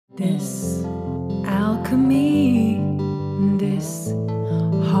This alchemy, this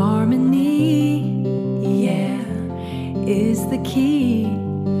harmony, yeah, is the key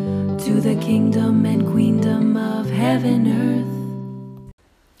to the kingdom and queendom of heaven, earth.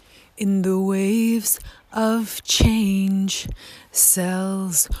 In the waves of change,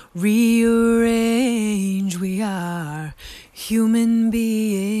 cells rearrange. We are human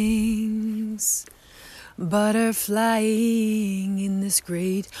beings, butterflying in this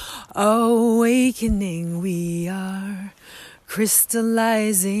great awakening. We are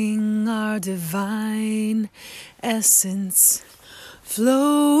crystallizing our divine essence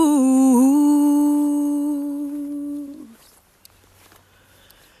flow.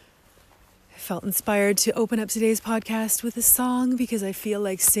 I felt inspired to open up today's podcast with a song because I feel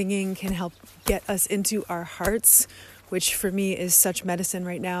like singing can help get us into our hearts, which for me is such medicine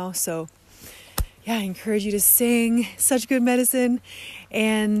right now. So yeah, I encourage you to sing. Such good medicine.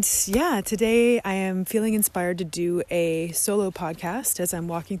 And yeah, today I am feeling inspired to do a solo podcast as I'm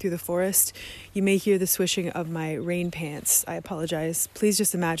walking through the forest. You may hear the swishing of my rain pants. I apologize. Please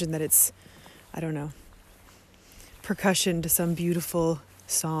just imagine that it's, I don't know, percussion to some beautiful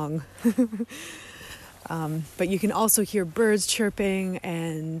song. But you can also hear birds chirping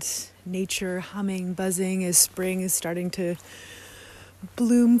and nature humming, buzzing as spring is starting to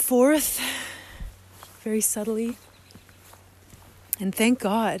bloom forth. Very subtly. And thank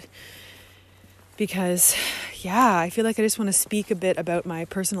God, because I feel like I just want to speak a bit about my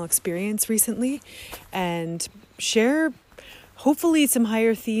personal experience recently and share hopefully some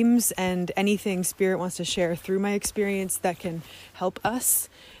higher themes and anything Spirit wants to share through my experience that can help us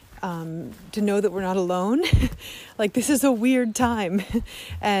to know that we're not alone. Like, this is a weird time.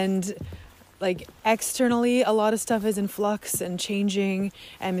 And like, externally, a lot of stuff is in flux and changing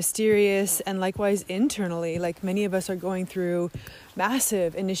and mysterious, and likewise internally, like, many of us are going through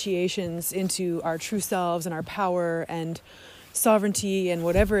massive initiations into our true selves and our power and sovereignty and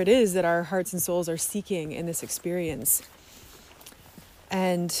whatever it is that our hearts and souls are seeking in this experience.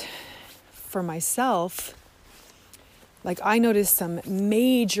 And for myself, like, I noticed some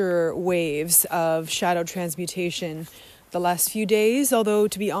major waves of shadow transmutation the last few days, although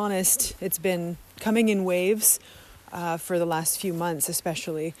to be honest, it's been coming in waves for the last few months,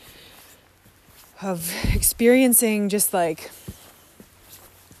 especially, of experiencing just like,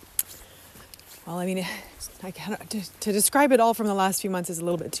 well, I mean, to describe it all from the last few months is a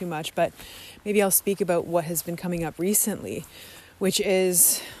little bit too much, but maybe I'll speak about what has been coming up recently, which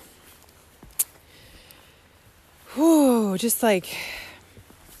is, just like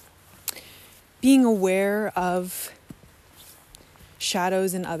being aware of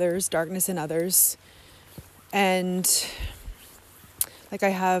shadows in others, darkness in others. And like, I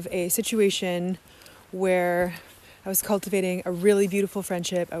have a situation where I was cultivating a really beautiful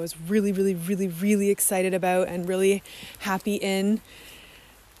friendship. I was really, really, really, really excited about and really happy in.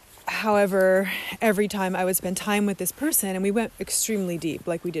 However, every time I would spend time with this person, and we went extremely deep,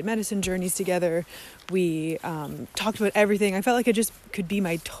 like we did medicine journeys together, we talked about everything. I felt like I just could be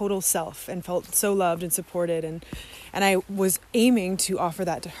my total self and felt so loved and supported, and I was aiming to offer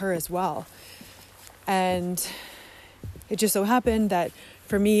that to her as well. And it just so happened that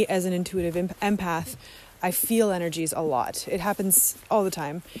for me, as an intuitive empath, I feel energies a lot. It happens all the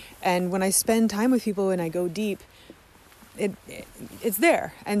time. And when I spend time with people and I go deep, it's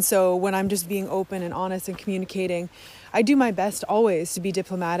there. And so when I'm just being open and honest and communicating, I do my best always to be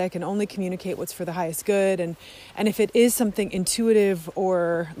diplomatic and only communicate what's for the highest good. And if it is something intuitive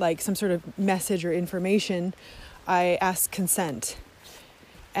or like some sort of message or information, I ask consent.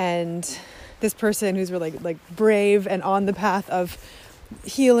 And this person who's really like brave and on the path of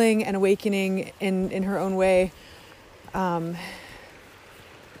healing and awakening in her own way,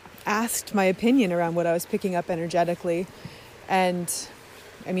 asked my opinion around what I was picking up energetically. And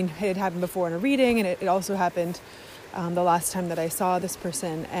I mean, it had happened before in a reading, and it also happened the last time that I saw this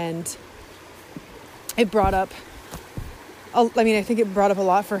person, and it brought up, I think it brought up a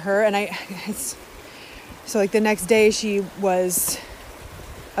lot for her. And so like the next day she was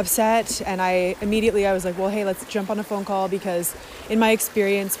upset, and I was like, well, hey, let's jump on a phone call, because in my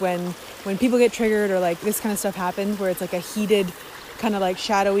experience, when people get triggered or like this kind of stuff happens where it's like a heated kind of like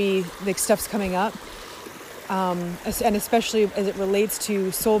shadowy, like stuff's coming up, and especially as it relates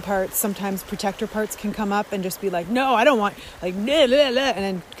to soul parts, sometimes protector parts can come up and just be like, no, I don't want, like, blah, blah, blah, and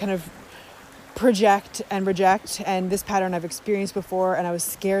then kind of project and reject. And this pattern I've experienced before, and I was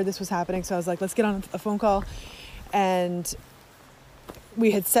scared this was happening, so I was like, let's get on a phone call. And we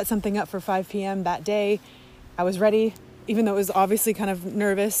had set something up for 5 p.m. that day. I was ready, even though it was obviously kind of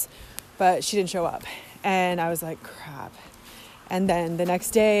nervous, but she didn't show up. And I was like, crap. And then the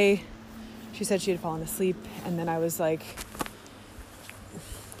next day, she said she had fallen asleep. And then I was like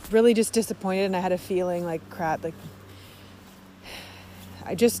really just disappointed, and I had a feeling like crap, like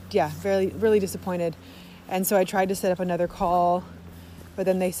I just, really, really disappointed. And so I tried to set up another call, but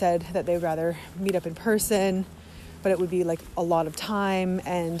then they said that they'd rather meet up in person, but it would be like a lot of time.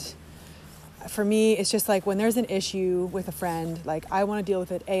 And for me, it's just like when there's an issue with a friend, like I want to deal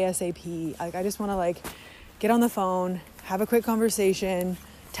with it ASAP. Like I just want to like get on the phone, have a quick conversation,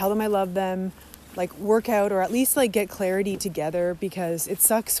 tell them I love them, like work out, or at least like get clarity together, because it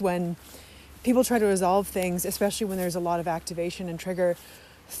sucks when people try to resolve things, especially when there's a lot of activation and trigger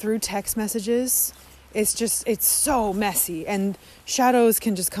through text messages. It's so messy, and shadows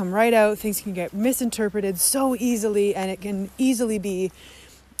can just come right out. Things can get misinterpreted so easily, and it can easily be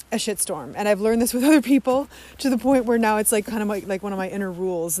a shitstorm. And I've learned this with other people to the point where now it's like kind of like one of my inner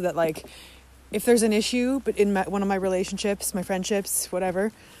rules that like, if there's an issue, but in one of my relationships, my friendships,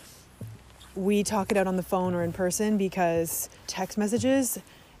 whatever, we talk it out on the phone or in person, because text messages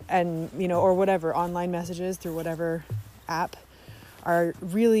and, or whatever, online messages through whatever app are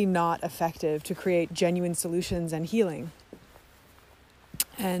really not effective to create genuine solutions and healing.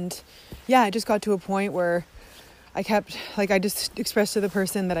 And I just got to a point where I just expressed to the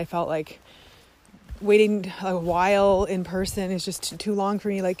person that I felt like waiting a while in person is just too long for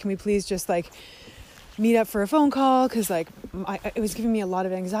me. Like, can we please just like meet up for a phone call? Because like it was giving me a lot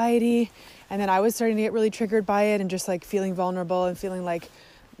of anxiety, and then I was starting to get really triggered by it, and just like feeling vulnerable and feeling like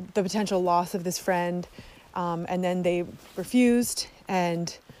the potential loss of this friend. And then they refused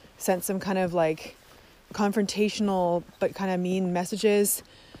and sent some kind of like confrontational but kind of mean messages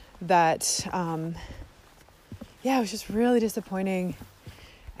that it was just really disappointing.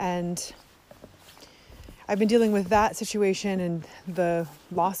 And I've been dealing with that situation and the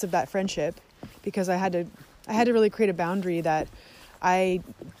loss of that friendship, because I had to really create a boundary that I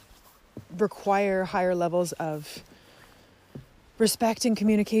require higher levels of respect and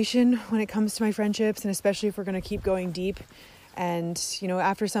communication when it comes to my friendships, and especially if we're going to keep going deep. And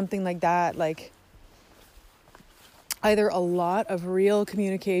after something like that, like either a lot of real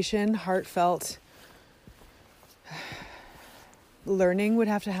communication, heartfelt learning would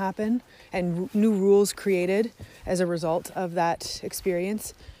have to happen, and new rules created as a result of that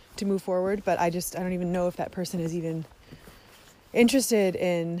experience to move forward. But I don't even know if that person is even interested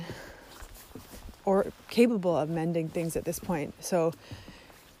in or capable of mending things at this point. So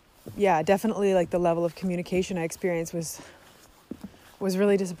definitely like the level of communication I experienced was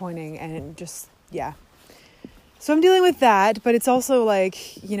really disappointing, and just so I'm dealing with that. But it's also like,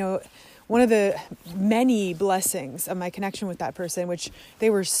 one of the many blessings of my connection with that person, which they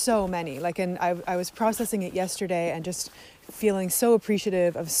were so many, like, and I was processing it yesterday and just feeling so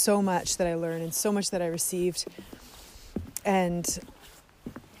appreciative of so much that I learned and so much that I received. And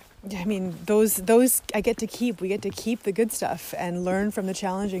I mean, those I get to keep. We get to keep the good stuff and learn from the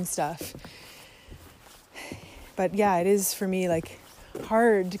challenging stuff. But it is for me like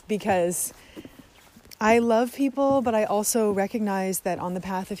hard, because I love people, but I also recognize that on the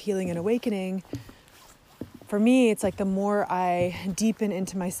path of healing and awakening, for me, it's like the more I deepen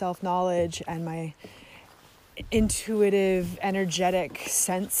into my self-knowledge and my intuitive, energetic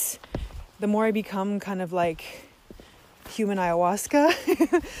sense, the more I become kind of like human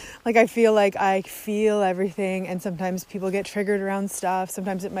ayahuasca. Like I feel everything, and sometimes people get triggered around stuff.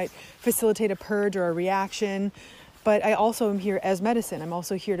 Sometimes it might facilitate a purge or a reaction. But I also am here as medicine. I'm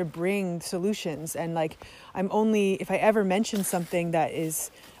also here to bring solutions. And like, if I ever mention something that is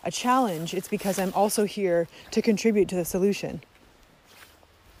a challenge, it's because I'm also here to contribute to the solution.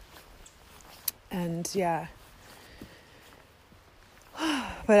 And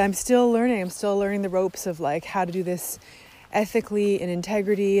but I'm still learning. I'm still learning the ropes of like how to do this ethically, in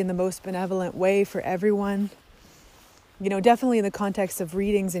integrity, in the most benevolent way for everyone. Definitely in the context of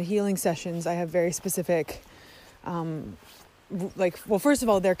readings and healing sessions, I have very specific first of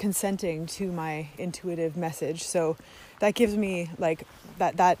all, they're consenting to my intuitive message. So that gives me like,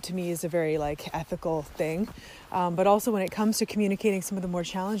 that to me is a very like ethical thing. But also when it comes to communicating some of the more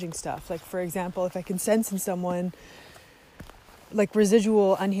challenging stuff, like for example, if I can sense in someone like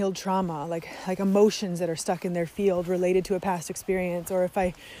residual unhealed trauma, like emotions that are stuck in their field related to a past experience, or if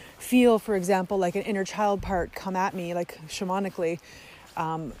I feel, for example, like an inner child part come at me, like shamanically,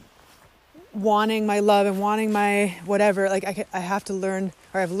 wanting my love and wanting my whatever, like I have to learn,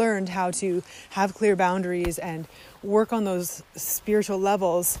 or I've learned how to have clear boundaries and work on those spiritual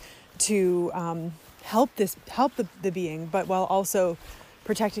levels to help the being, but while also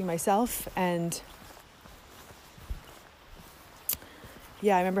protecting myself. And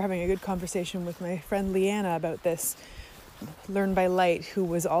I remember having a good conversation with my friend Leanna about this Learn by Light, who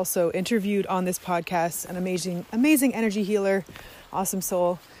was also interviewed on this podcast, an amazing energy healer, awesome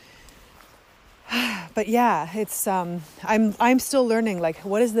soul. But yeah, it's I'm still learning, like,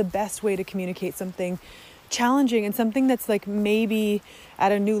 what is the best way to communicate something challenging and something that's like maybe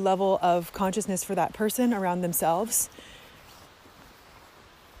at a new level of consciousness for that person around themselves.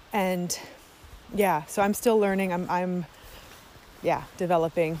 And yeah, so I'm still learning. I'm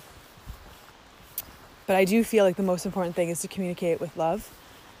developing. But I do feel like the most important thing is to communicate with love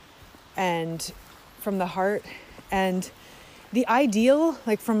and from the heart. And the ideal,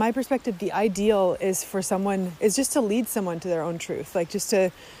 like from my perspective, the ideal is just to lead someone to their own truth, like just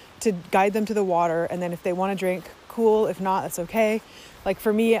to guide them to the water. And then if they want to drink, cool. If not, that's okay. Like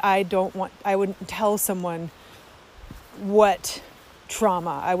for me, I wouldn't tell someone what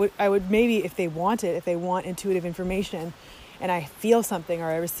trauma. I would maybe, if they want intuitive information and I feel something or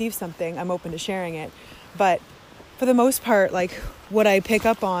I receive something, I'm open to sharing it. But for the most part, like what I pick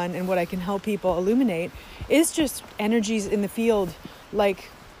up on and what I can help people illuminate is just energies in the field, like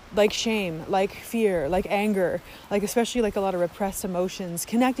shame, like fear, like anger, like especially like a lot of repressed emotions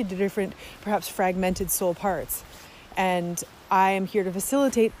connected to different, perhaps fragmented soul parts. And I am here to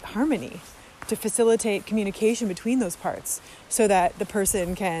facilitate harmony, to facilitate communication between those parts so that the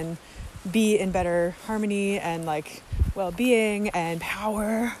person can be in better harmony and like well-being and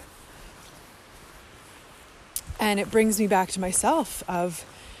power. And it brings me back to myself of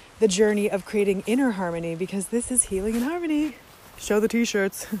the journey of creating inner harmony, because this is Healing in Harmony. Show the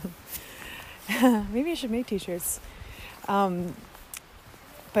t-shirts. Maybe I should make t-shirts.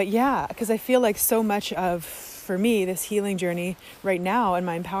 But yeah, because I feel like so much of, for me, this healing journey right now and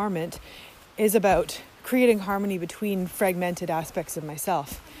my empowerment is about creating harmony between fragmented aspects of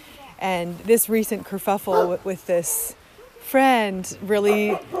myself. And this recent kerfuffle with this friend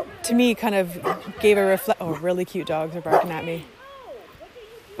really, to me, kind of gave a oh, really cute dogs are barking at me.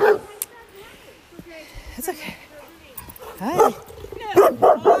 It's okay. Hi.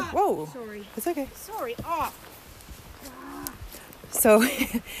 Whoa. Sorry. It's okay. Sorry. So,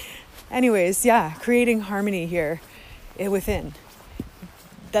 anyways, yeah, creating harmony here within.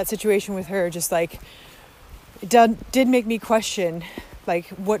 That situation with her just like did make me question like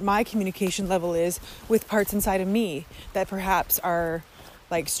what my communication level is with parts inside of me that perhaps are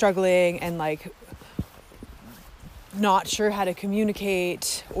like struggling and like not sure how to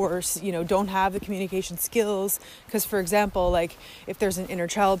communicate, or don't have the communication skills. Because for example, like if there's an inner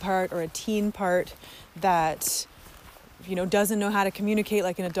child part or a teen part that doesn't know how to communicate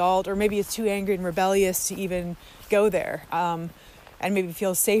like an adult, or maybe is too angry and rebellious to even go there, and maybe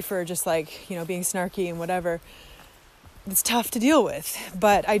feels safer just like being snarky and whatever, it's tough to deal with.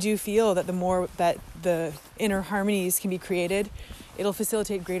 But I do feel that the more that the inner harmonies can be created, it'll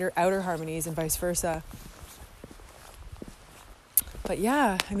facilitate greater outer harmonies and vice versa. But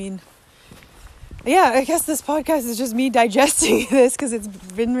yeah, I guess this podcast is just me digesting this because it's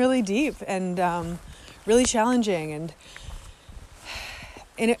been really deep and really challenging. And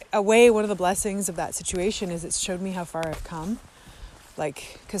in a way, one of the blessings of that situation is it's showed me how far I've come.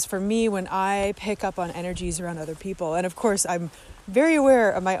 Like, because for me, when I pick up on energies around other people, and of course, I'm very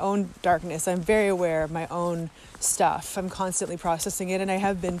aware of my own darkness. I'm very aware of my own stuff. I'm constantly processing it, and I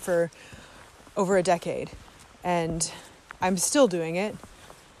have been for over a decade. And I'm still doing it.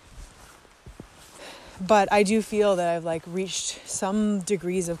 But I do feel that I've like reached some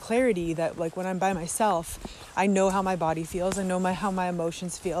degrees of clarity that like when I'm by myself, I know how my body feels. I know how my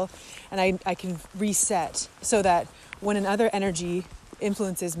emotions feel. And I can reset so that when another energy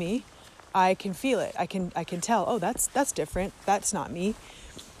influences me, I can feel it. I can tell, oh, that's different. That's not me.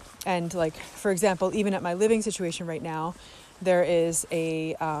 And like, for example, even at my living situation right now, there is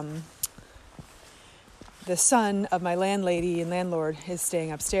the son of my landlady and landlord is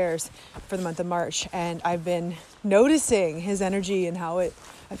staying upstairs for the month of March, and I've been noticing his energy and how it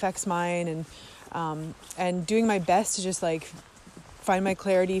affects mine, and doing my best to just like find my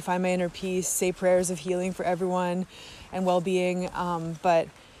clarity, find my inner peace, say prayers of healing for everyone and well-being, but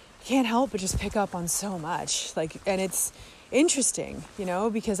I can't help but just pick up on so much, like, and it's interesting,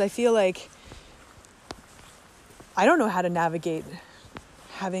 because I feel like I don't know how to navigate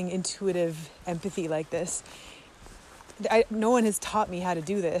having intuitive empathy like this. No one has taught me how to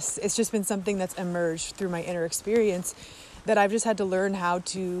do this. It's just been something that's emerged through my inner experience that I've just had to learn how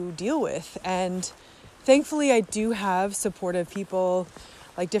to deal with. And thankfully, I do have supportive people,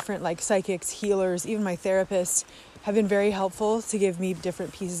 like different like psychics, healers, even my therapist have been very helpful to give me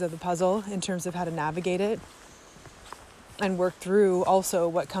different pieces of the puzzle in terms of how to navigate it and work through also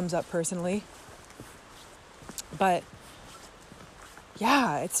what comes up personally. But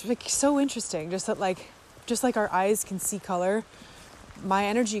yeah, it's like so interesting just just like our eyes can see color, my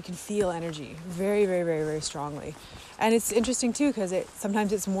energy can feel energy very, very, very, very strongly. And it's interesting too, because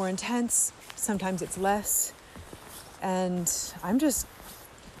sometimes it's more intense, sometimes it's less. And I'm just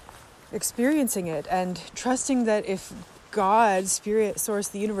experiencing it and trusting that if God, Spirit, Source,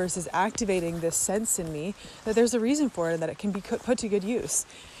 the universe is activating this sense in me, that there's a reason for it, that it can be put to good use.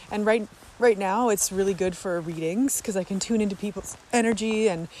 And right now it's really good for readings, because I can tune into people's energy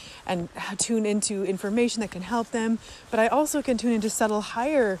and tune into information that can help them. But I also can tune into subtle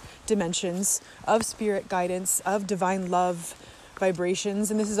higher dimensions of spirit guidance, of divine love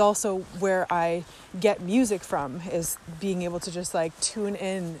vibrations. And this is also where I get music from, is being able to just like tune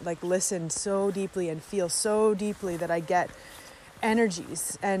in, like listen so deeply and feel so deeply that I get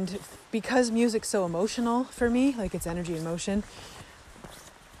energies. And because music's so emotional for me, like it's energy and motion,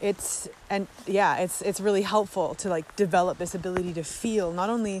 it's really helpful to like develop this ability to feel, not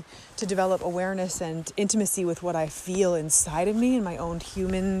only to develop awareness and intimacy with what I feel inside of me in my own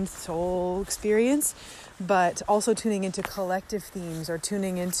human soul experience, but also tuning into collective themes or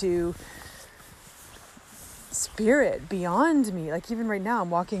tuning into spirit beyond me. Like even right now I'm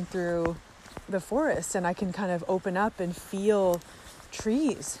walking through the forest and I can kind of open up and feel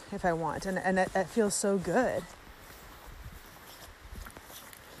trees if I want, and that feels so good.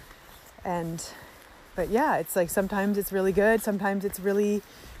 But yeah, it's like sometimes it's really good, sometimes it's really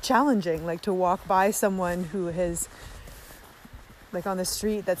challenging, like to walk by someone who has, like on the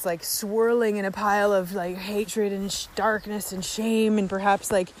street, that's like swirling in a pile of like hatred and darkness and shame and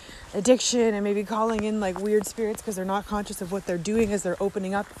perhaps like addiction, and maybe calling in like weird spirits because they're not conscious of what they're doing as they're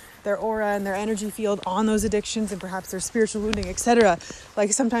opening up their aura and their energy field on those addictions and perhaps their spiritual wounding, etc.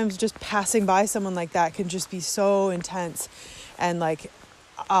 Like sometimes just passing by someone like that can just be so intense, and like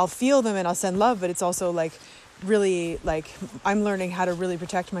I'll feel them and I'll send love, but it's also like really like I'm learning how to really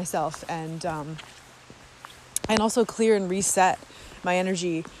protect myself and also clear and reset my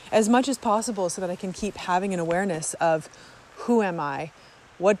energy as much as possible so that I can keep having an awareness of who am I,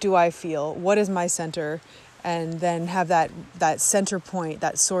 what do I feel, what is my center, and then have that center point,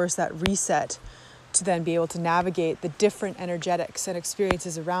 that source, that reset, to then be able to navigate the different energetics and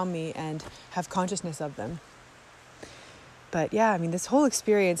experiences around me and have consciousness of them. But yeah, I mean, this whole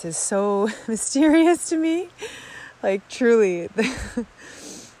experience is so mysterious to me. Like, truly.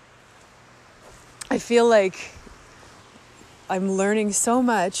 I feel like I'm learning so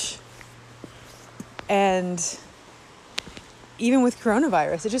much. And even with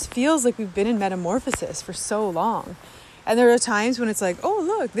coronavirus, it just feels like we've been in metamorphosis for so long. And there are times when it's like, oh,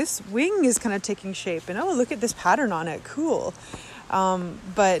 look, this wing is kind of taking shape. And oh, look at this pattern on it. Cool.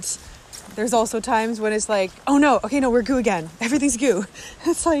 But there's also times when it's like, oh no, okay, no, we're goo again. Everything's goo.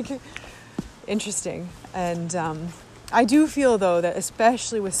 It's like interesting. And I do feel though that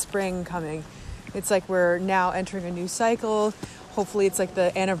especially with spring coming, it's like we're now entering a new cycle. Hopefully it's like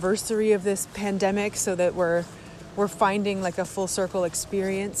the anniversary of this pandemic so that we're finding like a full circle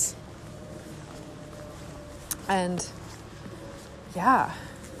experience. And yeah,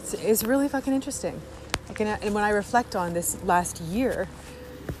 it's really fucking interesting. And when I reflect on this last year,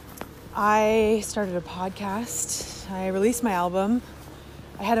 I started a podcast. I released my album.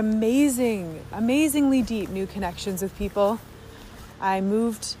 I had amazingly deep new connections with people. I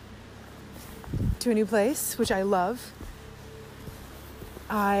moved to a new place, which I love.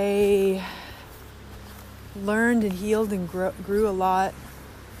 I learned and healed and grew a lot.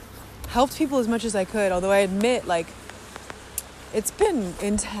 Helped people as much as I could, although I admit, like, it's been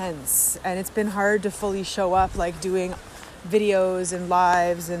intense and it's been hard to fully show up, like doing videos and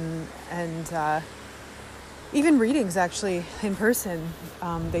lives and even readings actually in person.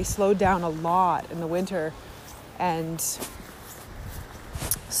 They slowed down a lot in the winter, and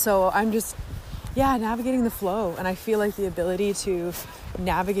so I'm just navigating the flow. And I feel like the ability to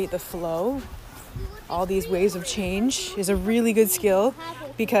navigate the flow, all these waves of change, is a really good skill,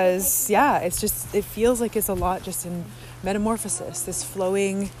 because it feels like it's a lot just in metamorphosis, this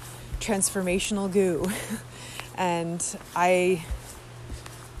flowing transformational goo. And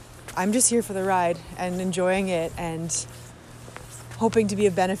I'm just here for the ride and enjoying it and hoping to be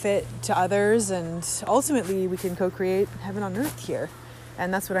of benefit to others, and ultimately we can co-create heaven on earth here.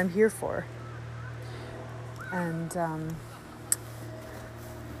 And that's what I'm here for. And so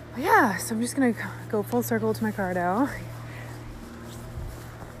I'm just gonna go full circle to my car now.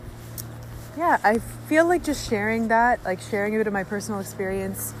 Yeah, I feel like just sharing that, like sharing a bit of my personal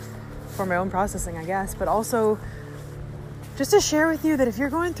experience for my own processing, I guess, but also just to share with you that if you're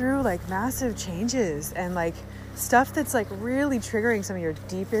going through like massive changes and like stuff that's like really triggering some of your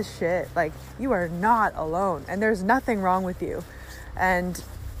deepest shit, like you are not alone and there's nothing wrong with you. And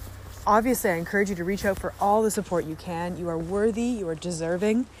obviously I encourage you to reach out for all the support you can. You are worthy, you are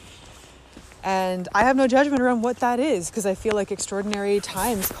deserving. And I have no judgment around what that is, because I feel like extraordinary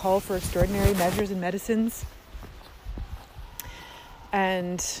times call for extraordinary measures and medicines.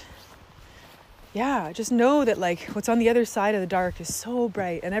 And yeah, just know that like what's on the other side of the dark is so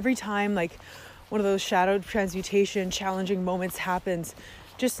bright. And every time like one of those shadow transmutation challenging moments happens,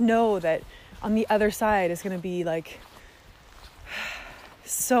 just know that on the other side is going to be like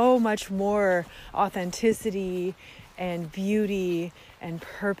so much more authenticity and beauty and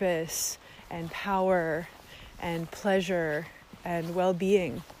purpose and power and pleasure and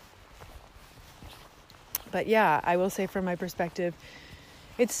well-being. But yeah, I will say from my perspective,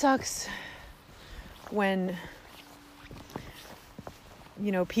 it sucks when,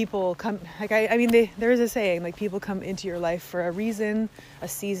 you know, people come, like, I mean, there is a saying, like, people come into your life for a reason, a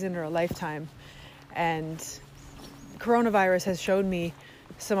season, or a lifetime. And coronavirus has shown me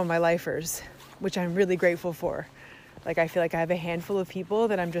some of my lifers, which I'm really grateful for. Like, I feel like I have a handful of people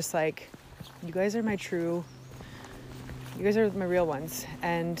that I'm just like, you guys are my real ones.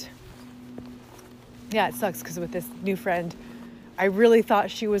 And yeah, it sucks because with this new friend, I really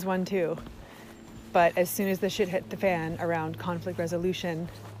thought she was one too. But as soon as the shit hit the fan around conflict resolution,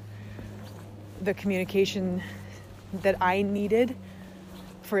 the communication that I needed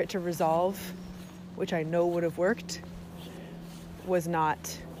for it to resolve, which I know would have worked, was not,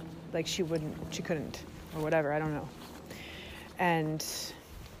 like, she couldn't, or whatever, I don't know. And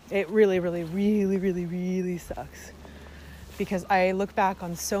it really, really, really, really, really sucks. Because I look back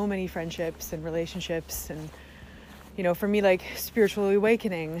on so many friendships and relationships and, you know, for me, like, spiritual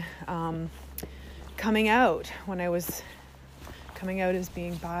awakening, coming out, when I was coming out as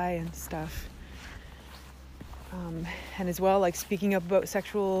being bi and stuff. And as well, like, speaking up about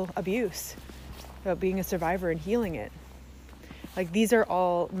sexual abuse, about being a survivor and healing it. Like, these are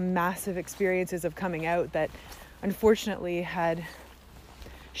all massive experiences of coming out that unfortunately had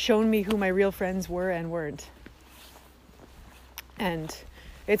shown me who my real friends were and weren't. And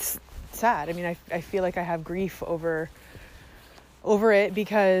it's sad. I mean, I feel like I have grief over it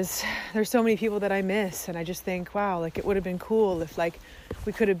because there's so many people that I miss, and I just think, wow, like, it would have been cool if, like,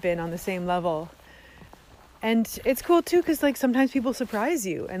 we could have been on the same level. And it's cool too, because, like, sometimes people surprise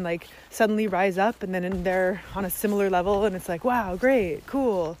you and, like, suddenly rise up, and then they're on a similar level, and it's like, wow, great,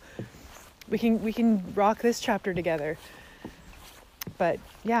 cool, we can rock this chapter together. But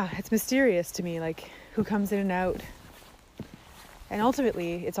yeah, it's mysterious to me, like, who comes in and out. And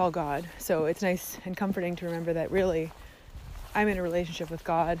ultimately, it's all God. So it's nice and comforting to remember that really I'm in a relationship with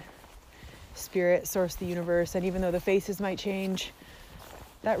God, Spirit, Source, the universe. And even though the faces might change,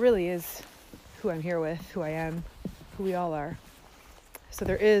 that really is who I'm here with, who I am, who we all are. So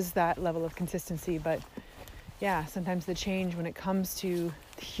there is that level of consistency. But yeah, sometimes the change when it comes to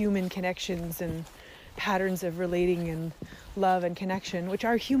human connections and patterns of relating and love and connection, which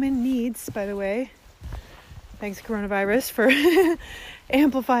are human needs, by the way. Thanks, coronavirus, for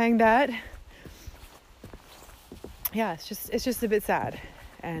amplifying that. Yeah, it's just a bit sad,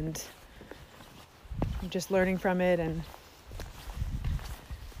 and I'm just learning from it and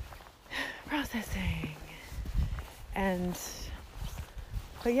processing.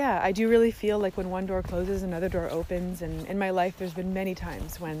 But yeah, I do really feel like when one door closes, another door opens. And in my life, there's been many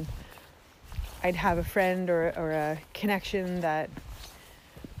times when I'd have a friend or a connection that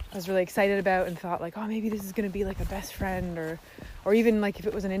I was really excited about and thought, like, oh, maybe this is going to be like a best friend, or even, like, if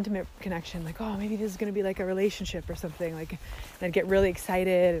it was an intimate connection, like, oh, maybe this is going to be like a relationship or something, like, and I'd get really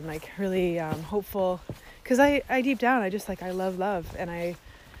excited and, like, really hopeful, because I deep down, I just, like, I love, and I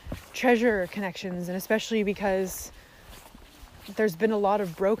treasure connections, and especially because there's been a lot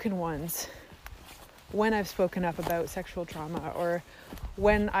of broken ones when I've spoken up about sexual trauma, or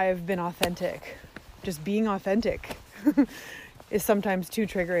when I've been authentic. Just being authentic is sometimes too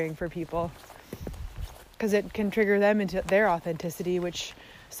triggering for people, because it can trigger them into their authenticity, which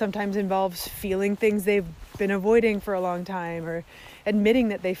sometimes involves feeling things they've been avoiding for a long time, or admitting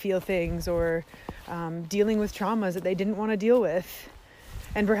that they feel things, or dealing with traumas that they didn't want to deal with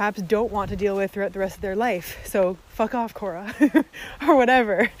and perhaps don't want to deal with throughout the rest of their life. So fuck off, Cora, or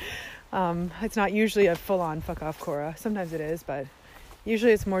whatever. It's not usually a full-on fuck off, Cora. Sometimes it is, but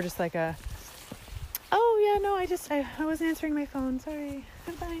usually it's more just like a, oh yeah, no, I wasn't answering my phone, sorry,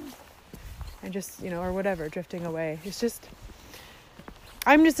 I'm fine. And just, or whatever, drifting away. It's just,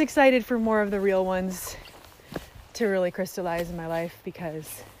 I'm just excited for more of the real ones to really crystallize in my life,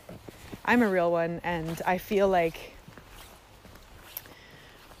 because I'm a real one, and I feel like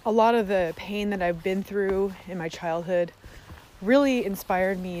a lot of the pain that I've been through in my childhood really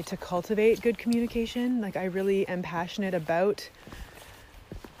inspired me to cultivate good communication. Like, I really am passionate about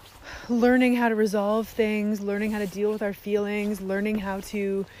learning how to resolve things, learning how to deal with our feelings, learning how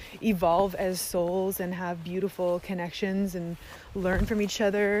to evolve as souls and have beautiful connections and learn from each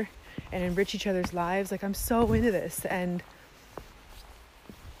other and enrich each other's lives. Like, I'm so into this, and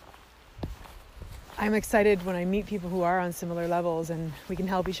I'm excited when I meet people who are on similar levels and we can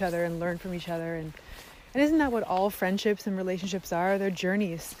help each other and learn from each other. And isn't that what all friendships and relationships are? They're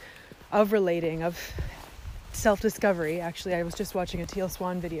journeys of relating, of self-discovery. Actually, I was just watching a Teal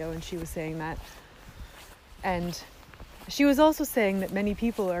Swan video and she was saying that. And she was also saying that many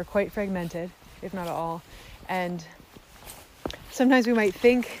people are quite fragmented, if not all. And sometimes we might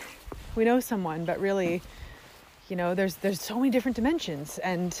think we know someone, but really, you know, there's so many different dimensions.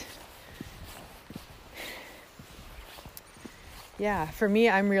 And yeah, for me,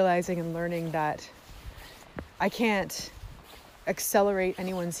 I'm realizing and learning that I can't accelerate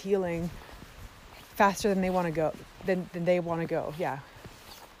anyone's healing faster than they want to go, than they want to go. Yeah.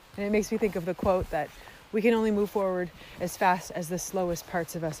 And it makes me think of the quote that we can only move forward as fast as the slowest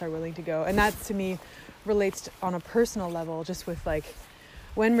parts of us are willing to go. And that, to me, relates on a personal level, just with like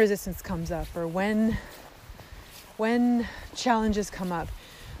when resistance comes up or when challenges come up.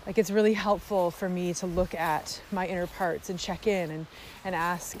 Like, it's really helpful for me to look at my inner parts and check in and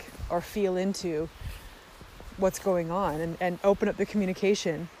ask or feel into what's going on and open up the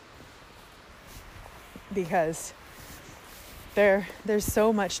communication, because there's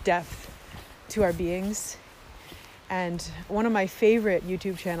so much depth to our beings. And one of my favorite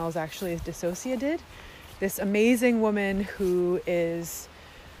YouTube channels actually is Dissociated, this amazing woman who is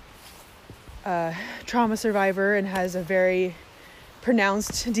a trauma survivor and has a very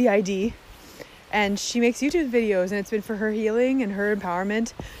pronounced DID, and she makes YouTube videos, and it's been for her healing and her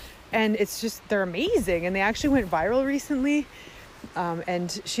empowerment, and it's just, they're amazing, and they actually went viral recently,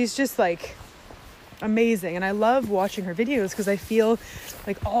 and she's just like amazing. And I love watching her videos because I feel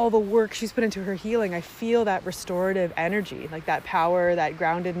like all the work she's put into her healing, I feel that restorative energy, like that power, that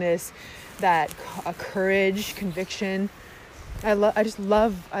groundedness, that courage, conviction. I love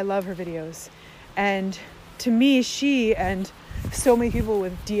her videos. And to me, she and so many people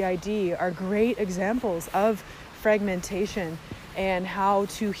with DID are great examples of fragmentation and how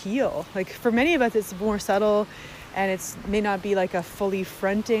to heal. Like, for many of us, it's more subtle, and it may not be like a fully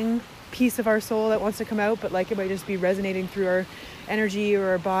fronting piece of our soul that wants to come out, but like it might just be resonating through our energy or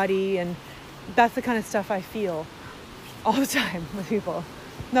our body. And that's the kind of stuff I feel all the time with people.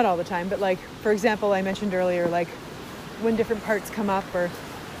 Not all the time, but like, for example, I mentioned earlier, like when different parts come up,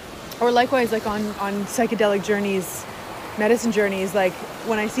 or likewise, like on psychedelic journeys, medicine journeys, like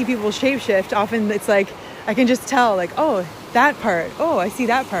when I see people shapeshift, often it's like I can just tell, like, oh, that part, oh, I see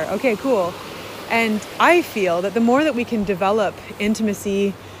that part, okay, cool. And I feel that the more that we can develop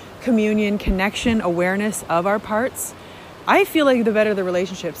intimacy, communion, connection, awareness of our parts, I feel like the better the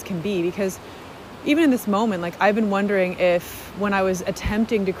relationships can be. Because even in this moment, like, I've been wondering if when I was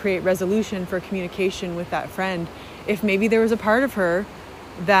attempting to create resolution for communication with that friend, if maybe there was a part of her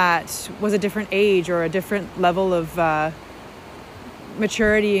that was a different age or a different level of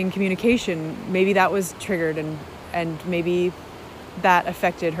maturity and communication. Maybe that was triggered, and maybe that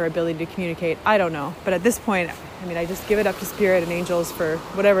affected her ability to communicate. I don't know. But at this point, I mean, I just give it up to spirit and angels for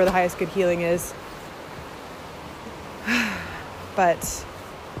whatever the highest good healing is. But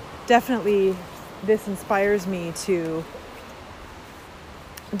definitely this inspires me to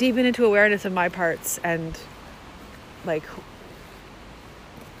deepen into awareness of my parts, and like,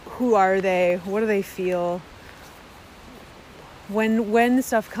 who are they? What do they feel? When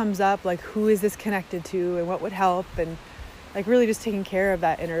stuff comes up, like, who is this connected to, and what would help? And like, really just taking care of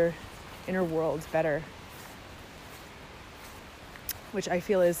that inner world better, which I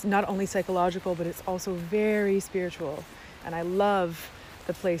feel is not only psychological, but it's also very spiritual. And I love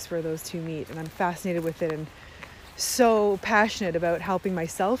the place where those two meet, and I'm fascinated with it, and so passionate about helping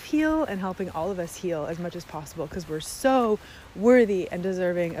myself heal and helping all of us heal as much as possible, because we're so worthy and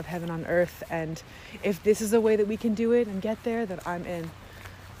deserving of heaven on earth. And if this is a way that we can do it and get there, then I'm in.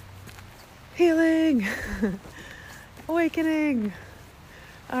 Healing. Awakening.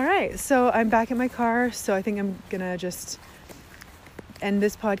 All right, so I'm back in my car, so I think I'm gonna just end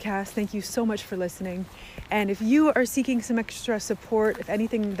this podcast. Thank you so much for listening. And if you are seeking some extra support, if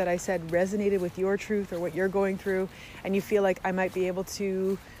anything that I said resonated with your truth or what you're going through, and you feel like I might be able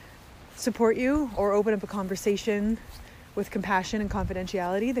to support you or open up a conversation with compassion and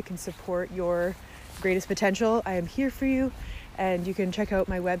confidentiality that can support your greatest potential, I am here for you. And you can check out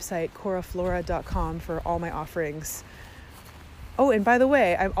my website, coraflora.com, for all my offerings. Oh, and by the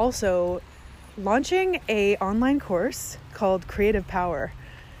way, I'm also launching an online course called Creative Power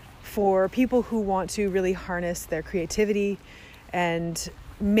for people who want to really harness their creativity and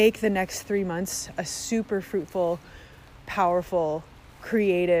make the next 3 months a super fruitful, powerful,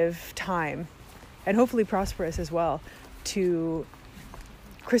 creative time, and hopefully prosperous as well, to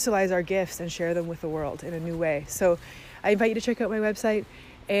crystallize our gifts and share them with the world in a new way. So I invite you to check out my website.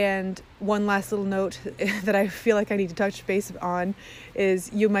 And one last little note that I feel like I need to touch base on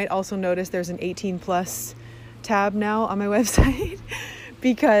is you might also notice there's an 18 plus tab now on my website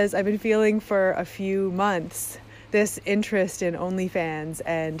because I've been feeling for a few months this interest in OnlyFans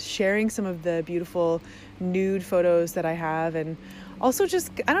and sharing some of the beautiful nude photos that I have, and also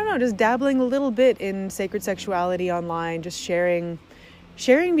just, I don't know, just dabbling a little bit in sacred sexuality online, just sharing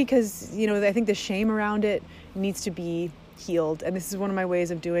because, you know, I think the shame around it needs to be healed, and this is one of my ways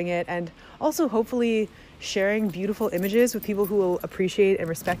of doing it. And also hopefully sharing beautiful images with people who will appreciate and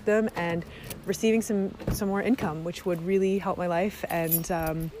respect them, and receiving some more income, which would really help my life. And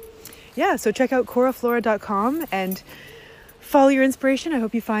so check out coraflora.com and follow your inspiration. I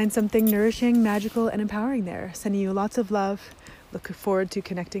hope you find something nourishing, magical, and empowering there. Sending you lots of love. Look forward to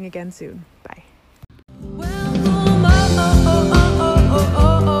connecting again soon.